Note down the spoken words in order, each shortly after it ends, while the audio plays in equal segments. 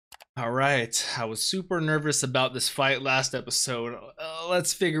All right, I was super nervous about this fight last episode.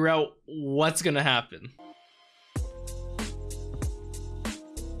 Let's figure out what's gonna happen.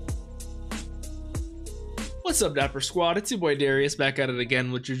 What's up, Dapper Squad? It's your boy Darius back at it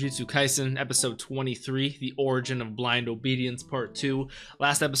again with Jujutsu Kaisen, episode 23, The Origin of Blind Obedience, part 2.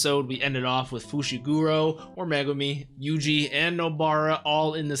 Last episode, we ended off with Fushiguro, or Megumi, Yuji, and Nobara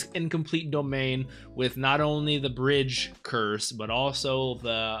all in this incomplete domain with not only the Bridge Curse, but also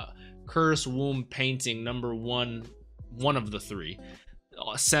the Curse Womb Painting number one of the three.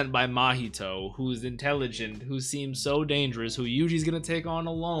 Sent by Mahito, who's intelligent, who seems so dangerous, who Yuji's gonna take on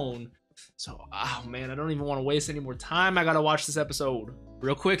alone. So, oh man, I don't even want to waste any more time. I gotta watch this episode.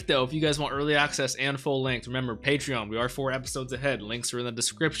 Real quick though, if you guys want early access and full length, remember Patreon, we are 4 episodes ahead. Links are in the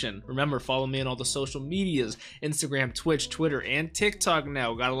description. Remember, follow me on all the social medias, Instagram, Twitch, Twitter, and TikTok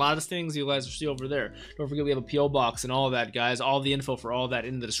now. Got a lot of things you guys will see over there. Don't forget we have a PO box and all of that, guys. All the info for all that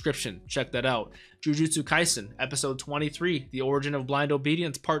in the description. Check that out. Jujutsu Kaisen, episode 23, The Origin of Blind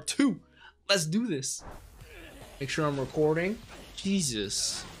Obedience, part 2. Let's do this. Make sure I'm recording.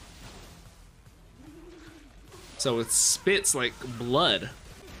 Jesus. So it spits like blood.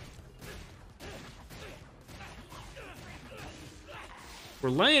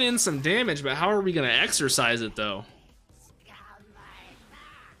 We're laying in some damage, but how are we gonna exorcise it though?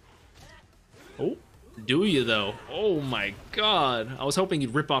 Oh, do you though? Oh my god. I was hoping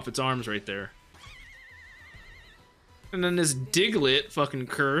you'd rip off its arms right there. And then this Diglett fucking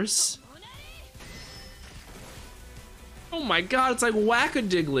curse. Oh my god, it's like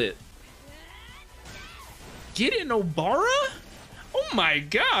Whack-A-Diglett. Get it, Nobara? Oh my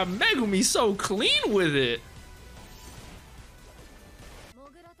god, Megumi's so clean with it.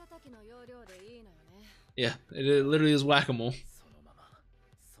 Yeah, it literally is whack-a-mole.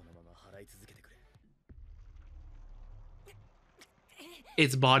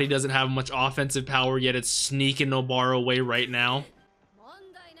 Its body doesn't have much offensive power, yet it's sneaking Nobara away right now.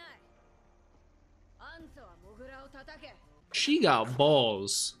 She got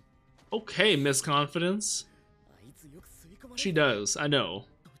balls. Okay, Miss Confidence. She does, I know.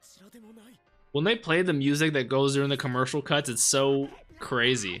 When they play the music that goes during the commercial cuts, it's so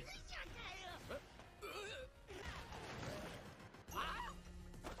crazy.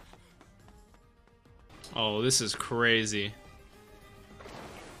 Oh, this is crazy.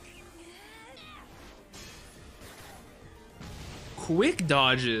 Quick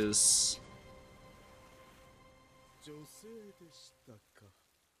dodges.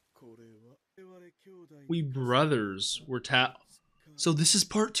 We brothers were So this is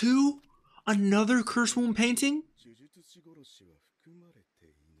part 2? Another Curse Womb painting?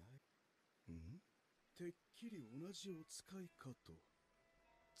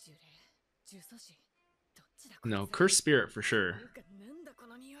 No, Curse Spirit for sure.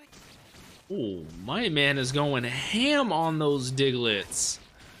 Oh, my man is going ham on those Digletts.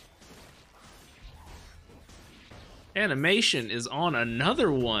 Animation is on another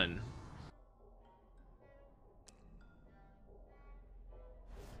one.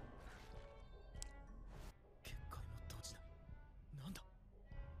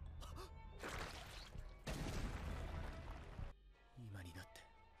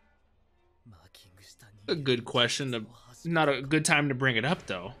 A good question, not a good time to bring it up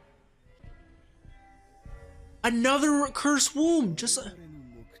though. Another Curse Womb, just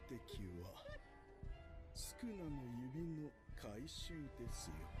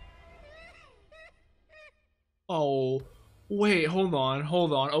Oh, wait, hold on.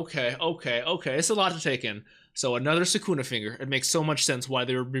 Okay, it's a lot to take in. So another Sukuna finger. It makes so much sense why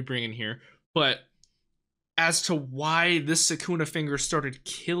they were bringing here. But as to why this Sukuna finger started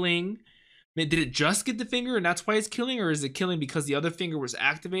killing, did it just get the finger and that's why it's killing, or is it killing because the other finger was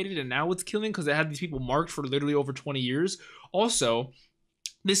activated and now it's killing because it had these people marked for literally over 20 years? Also,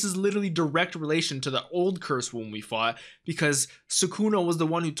 this is literally direct relation to the old Curse Womb we fought, because Sukuna was the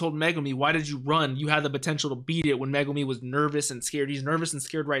one who told Megumi, why did you run? You had the potential to beat it when Megumi was nervous and scared. He's nervous and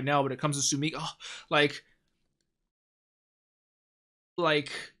scared right now, but it comes to Sumika, oh, like,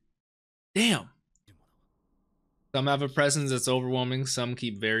 damn. Some have a presence that's overwhelming, some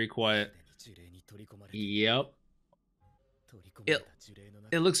keep very quiet. Yep.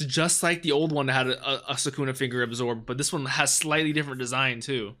 It looks just like the old one that had a Sukuna finger absorbed, but this one has slightly different design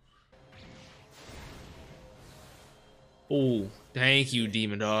too. Oh, thank you,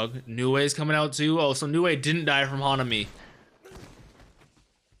 Demon Dog. Nue's coming out too. Oh, so Nue didn't die from Hanami.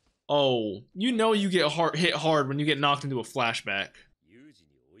 Oh, you know you get hit hard when you get knocked into a flashback.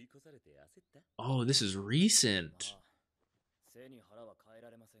 Oh, this is recent. 背に腹は変えら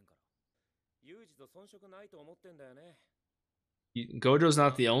れませんから。ユージと遜色ないと思ってんだよね。Gojo's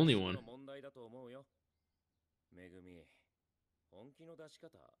not the only one.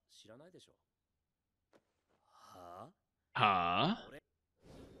 Huh?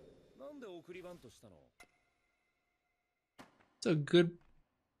 It's a good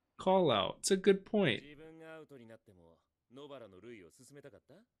call out. It's a good point.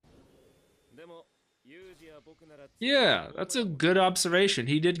 Yeah, that's a good observation.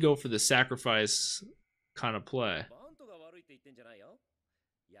 He did go for the sacrifice kind of play.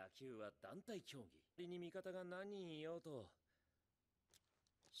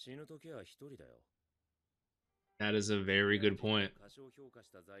 That is a very good point.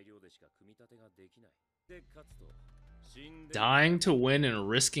 Dying to win and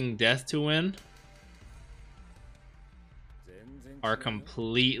risking death to win are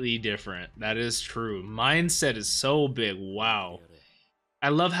completely different. That is true. Mindset is so big. Wow. I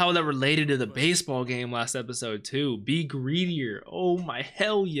love how that related to the baseball game last episode too. Be greedier. Oh my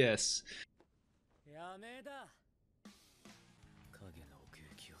hell yes.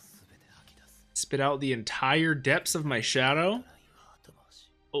 Spit out the entire depths of my shadow?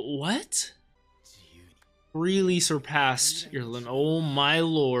 What? Really surpassed your limit. Oh my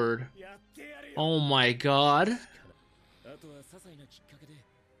lord. Oh my god.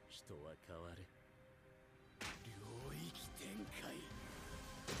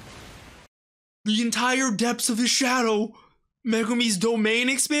 The entire depths of his shadow. Megumi's domain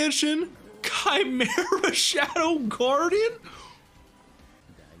expansion? Chimera Shadow Garden?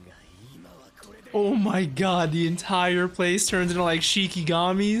 Oh my god, the entire place turns into like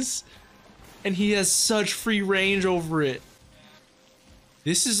Shikigamis. And he has such free range over it.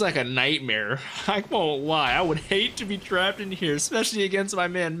 This is like a nightmare. I won't lie. I would hate to be trapped in here, especially against my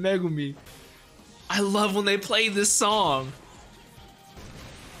man Megumi. I love when they play this song.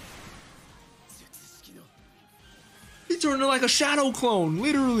 He turned into like a shadow clone,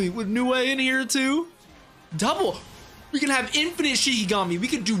 literally, with Nue in here too. Double. We can have infinite Shikigami. We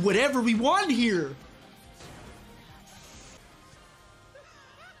can do whatever we want here.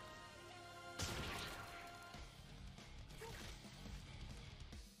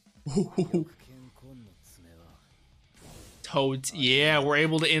 Yeah, we're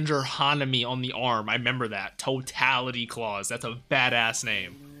able to injure Hanami on the arm. I remember that. Totality Clause. That's a badass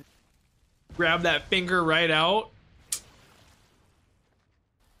name. Grab that finger right out.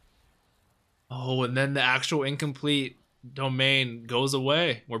 Oh, and then the actual incomplete domain goes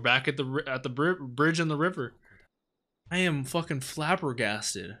away. We're back at the bridge in the river. I am fucking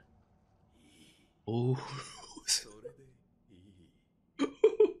flabbergasted. Oh.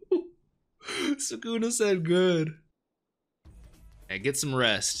 Sukuna said good. Yeah, get some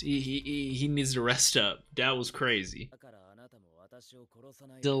rest. He needs to rest up. That was crazy.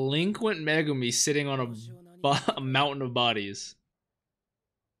 Delinquent Megumi sitting on a mountain of bodies.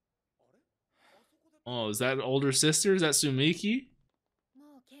 Oh, is that older sister? Is that Sumiki?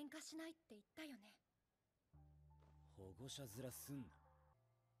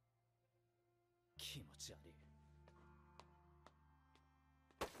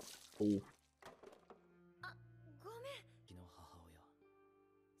 Oh.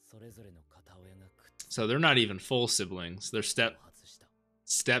 So they're not even full siblings. They're step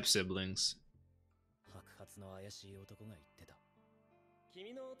siblings.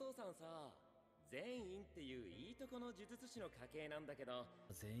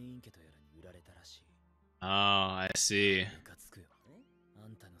 Oh, I see.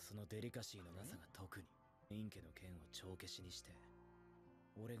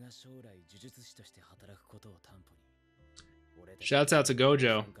 Shouts out to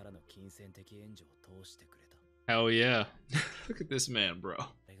Gojo. Hell yeah. Look at this man, bro.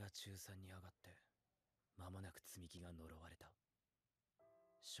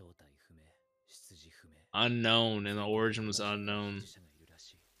 Unknown, and the origin was unknown.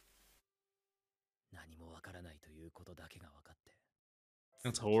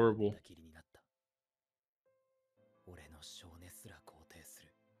 That's horrible.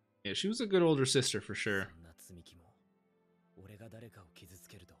 Yeah, she was a good older sister for sure.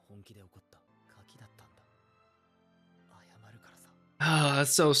 Ah,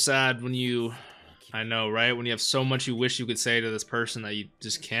 that's so sad when you... I know, right? When you have so much you wish you could say to this person that you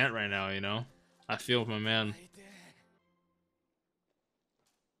just can't right now, you know? I feel with my man.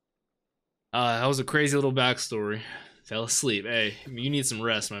 That was a crazy little backstory. Fell asleep. Hey, you need some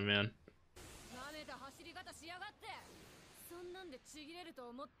rest, my man.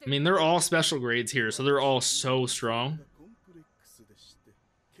 I mean, they're all special grades here, so they're all so strong.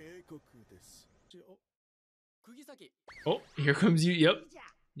 Oh, here comes you. Yep.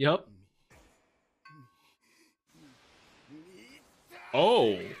 Yep.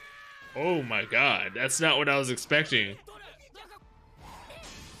 Oh. Oh my god. That's not what I was expecting.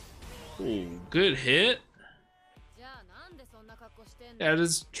 Ooh, good hit. Yeah, that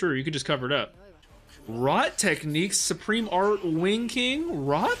is true. You could just cover it up. Rot techniques, Supreme Art Wing King,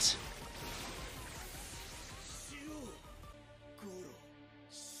 Rot?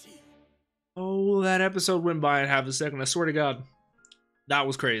 Oh, that episode went by in half a second. I swear to God, that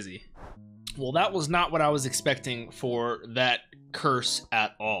was crazy. Well, that was not what I was expecting for that curse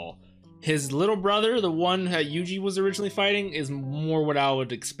at all. His little brother, the one that Yuji was originally fighting, is more what I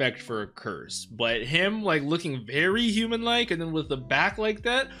would expect for a curse. But him, like, looking very human-like, and then with the back like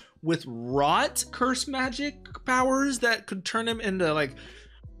that, with rot curse magic powers that could turn him into, like,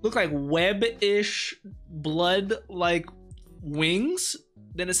 look like web-ish blood-like wings.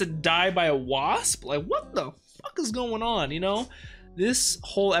 Then it said die by a wasp. Like, what the fuck is going on, you know? This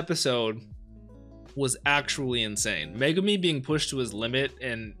whole episode was actually insane. Megumi being pushed to his limit,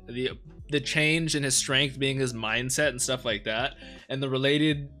 and the change in his strength being his mindset and stuff like that, and the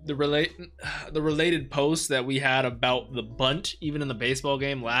related posts that we had about the bunt even in the baseball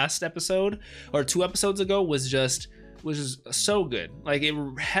game last episode or 2 episodes ago was just so good. Like, it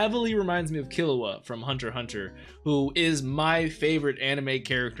heavily reminds me of Killua from Hunter x Hunter, who is my favorite anime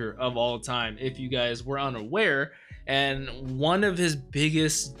character of all time, if you guys were unaware. And one of his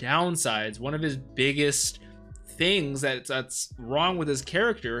biggest downsides, one of his biggest things that's wrong with his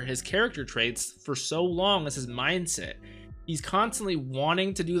character traits for so long is his mindset. He's constantly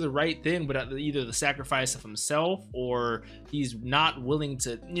wanting to do the right thing, but at either the sacrifice of himself, or he's not willing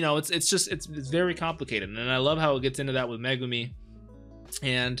to, you know, it's very complicated. And I love how it gets into that with Megumi,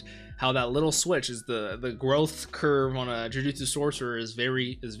 and how that little switch is the growth curve on a Jujutsu sorcerer is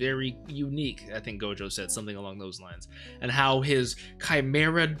very unique. I think Gojo said something along those lines. And how his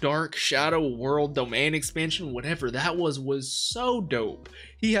Chimera Dark Shadow World domain expansion, whatever that was so dope.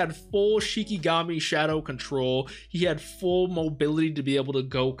 He had full Shikigami shadow control. He had full mobility to be able to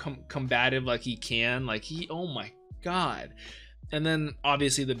go combative like he can. Like, oh my god. And then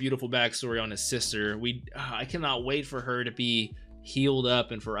obviously the beautiful backstory on his sister. I cannot wait for her to be healed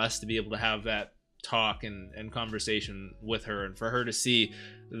up, and for us to be able to have that talk and conversation with her, and for her to see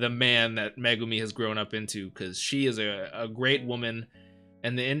the man that Megumi has grown up into, because she is a great woman.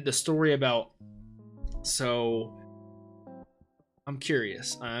 And the story about, so I am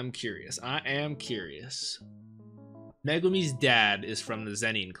curious. Megumi's dad is from the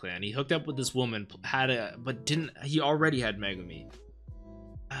Zenin clan. He hooked up with this woman, he already had Megumi.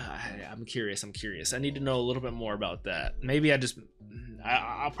 I'm curious. I need to know a little bit more about that. Maybe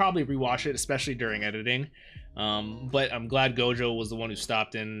I'll probably rewatch it, especially during editing. But I'm glad Gojo was the one who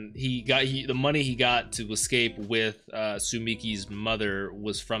stopped in. The money he got to escape with Sumiki's mother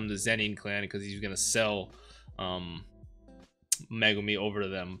was from the Zenin clan, because he was gonna sell Megumi over to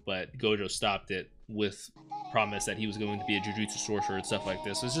them, but Gojo stopped it with promise that he was going to be a Jujutsu sorcerer and stuff like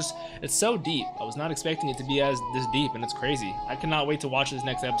this. It's so deep. I was not expecting it to be this deep, and it's crazy. I cannot wait to watch this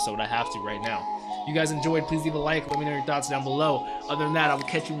next episode. I have to right now. If you guys enjoyed, please leave a like. Let me know your thoughts down below. Other than that, I will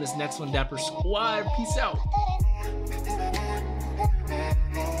catch you in this next one, Dapper Squad. Peace out.